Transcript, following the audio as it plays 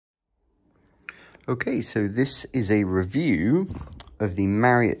Okay, so this is a review of the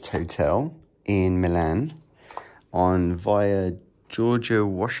Marriott Hotel in Milan on via Georgia,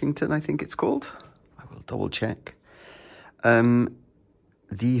 Washington, I think it's called. I will double check.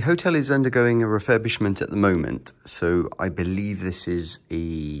 The hotel is undergoing a refurbishment at the moment, so I believe this is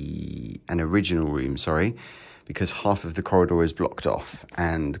an original room, because half of the corridor is blocked off,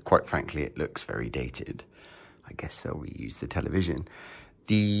 and quite frankly, it looks very dated. I guess they'll reuse the television.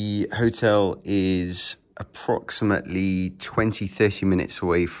 The hotel is approximately 20-30 minutes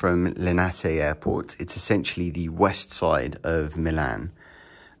away from Linate Airport. It's essentially the west side of Milan,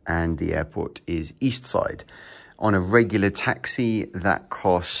 and the airport is east side. On a regular taxi, that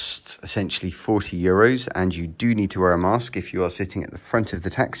costs essentially 40 euros, and you do need to wear a mask if you are sitting at the front of the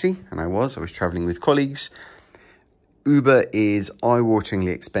taxi, and I was traveling with colleagues. Uber is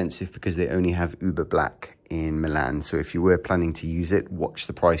eye-wateringly expensive because they only have Uber Black in Milan. So if you were planning to use it, watch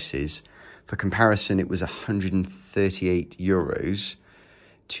the prices. For comparison, it was 138 euros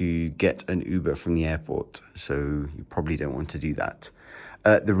to get an Uber from the airport. So you probably don't want to do that.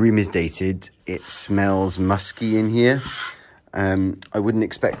 The room is dated. It smells musky in here. I wouldn't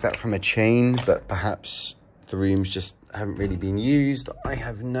expect that from a chain, but perhaps the rooms just haven't really been used. I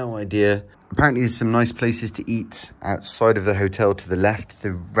have no idea. Apparently there's some nice places to eat outside of the hotel to the left.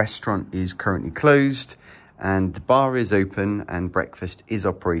 The restaurant is currently closed and the bar is open and breakfast is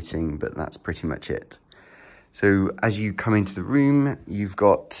operating, but that's pretty much it. So as you come into the room, you've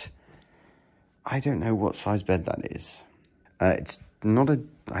got, I don't know what size bed that is. It's not a,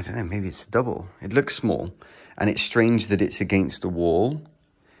 I don't know, maybe it's a double. It looks small, and it's strange that it's against a wall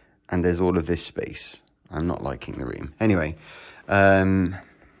and there's all of this space. I'm not liking the room. Anyway,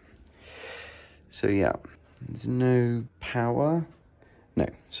 so yeah, there's no power. No,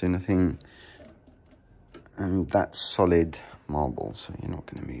 so nothing. That's solid marble, so you're not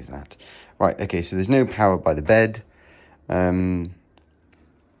going to move that. Right, okay, so there's no power by the bed. As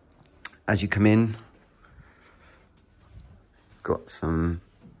you come in, you've got some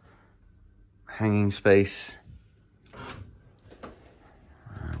hanging space,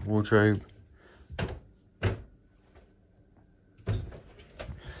 wardrobe.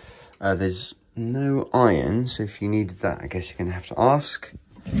 There's no iron, so if you needed that, I guess you're going to have to ask.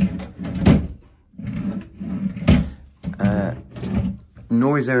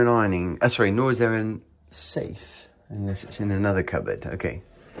 Nor is there an ironing, nor is there a safe, unless it's in another cupboard. Okay,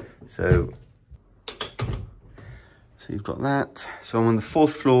 so you've got that. So I'm on the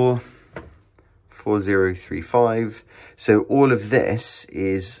 4th floor, 4035. So all of this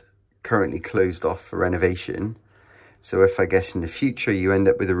is currently closed off for renovation. So if I guess in the future you end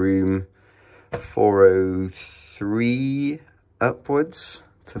up with a room 403 upwards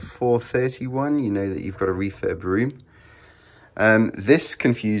to 431, you know that you've got a refurbed room. This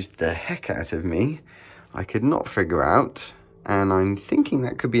confused the heck out of me. I could not figure out, and I'm thinking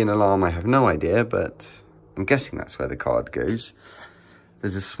that could be an alarm. I have no idea, but I'm guessing that's where the card goes.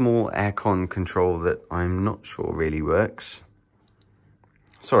 There's a small aircon control that I'm not sure really works.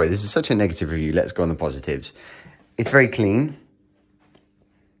 Sorry, this is such a negative review. Let's go on the positives. It's very clean.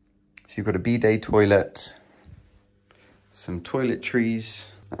 So you've got a bidet toilet, some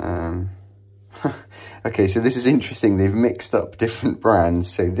toiletries. Okay, so this is interesting. They've mixed up different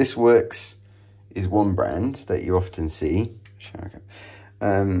brands. So This Works is one brand that you often see. Okay,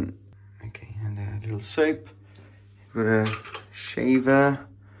 and a little soap. You've got a shaver.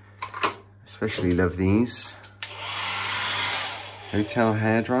 Especially love these. Hotel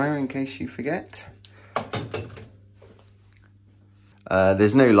hairdryer, in case you forget.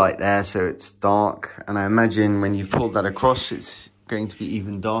 There's no light there, so it's dark. And I imagine when you've pulled that across, it's going to be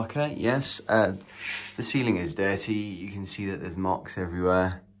even darker. Yes, the ceiling is dirty. You can see that there's marks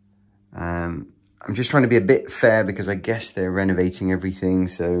everywhere. I'm just trying to be a bit fair because I guess they're renovating everything.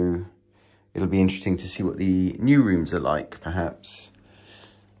 So it'll be interesting to see what the new rooms are like, perhaps.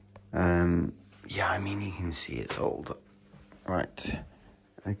 Yeah, I mean, you can see it's old. Right.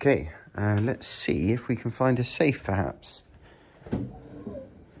 Okay, let's see if we can find a safe, perhaps.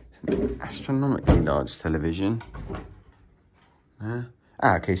 Astronomically large television.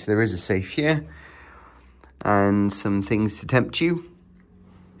 Okay, so there is a safe here and some things to tempt you.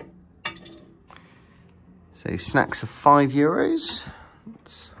 So snacks are 5 euros.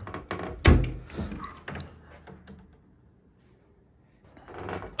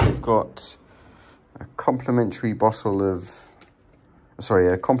 We've got a complimentary a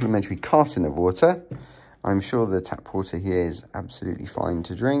complimentary carton of water. I'm sure the tap water here is absolutely fine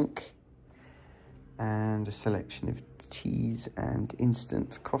to drink. And a selection of teas and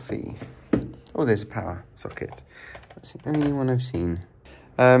instant coffee. Oh, there's a power socket. That's the only one I've seen.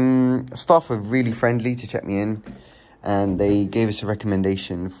 Staff were really friendly to check me in, and they gave us a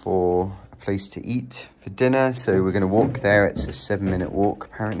recommendation for a place to eat for dinner. So we're going to walk there. It's a 7-minute walk,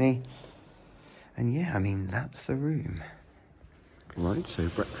 apparently. And yeah, I mean, that's the room. Right, so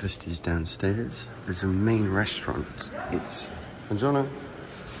breakfast is downstairs. There's a main restaurant. It's buongiorno.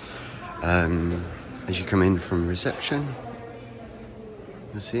 As you come in from reception,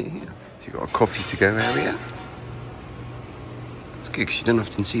 you'll see it here. So you've got a coffee to go area. It's good because you don't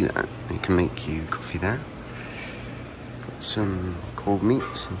often see that. You can make you coffee there. Got some cold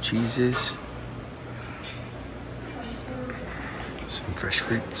meats and cheeses. Some fresh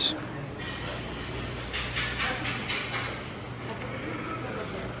fruits.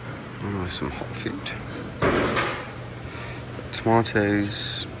 Oh, some hot food.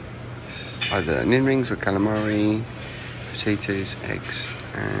 Tomatoes, either onion rings or calamari, potatoes, eggs,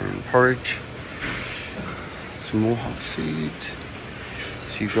 and porridge. Some more hot food.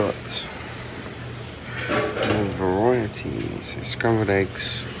 So you've got more variety. So scrambled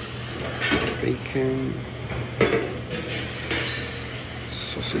eggs, bacon,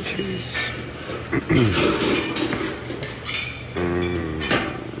 sausages.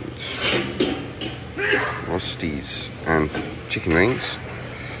 Rosties and chicken wings,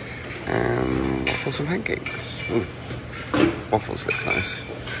 and waffles and pancakes. Ooh, waffles look nice.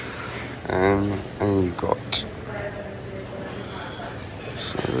 And you've got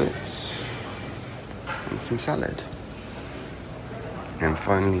salads and some salad, and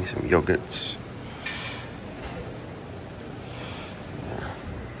finally some yogurts. Yeah.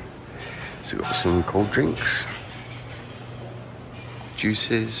 So we've got some cold drinks,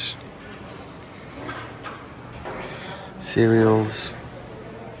 juices, cereals,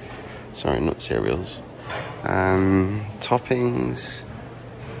 sorry, not cereals, toppings,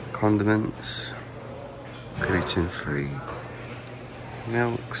 condiments, gluten-free,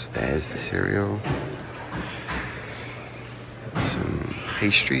 milks, there's the cereal, some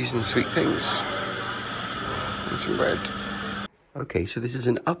pastries and sweet things, and some bread. Okay, so this is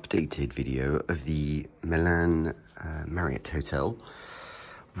an updated video of the Milan Marriott Hotel.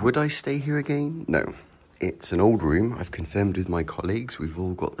 Would I stay here again? No. It's an old room. I've confirmed with my colleagues. We've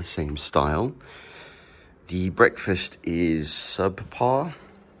all got the same style. The breakfast is subpar.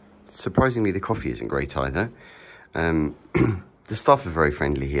 Surprisingly, the coffee isn't great either. The staff are very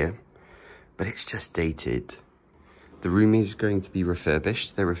friendly here, but it's just dated. The room is going to be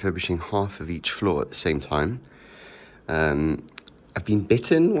refurbished. They're refurbishing half of each floor at the same time. I've been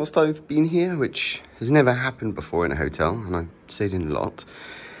bitten whilst I've been here, which has never happened before in a hotel, and I've stayed in a lot.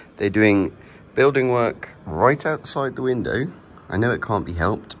 They're doing building work right outside the window. I know it can't be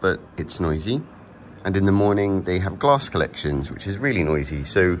helped, but it's noisy. And in the morning, they have glass collections, which is really noisy.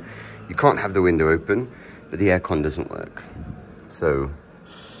 So you can't have the window open, but the aircon doesn't work. So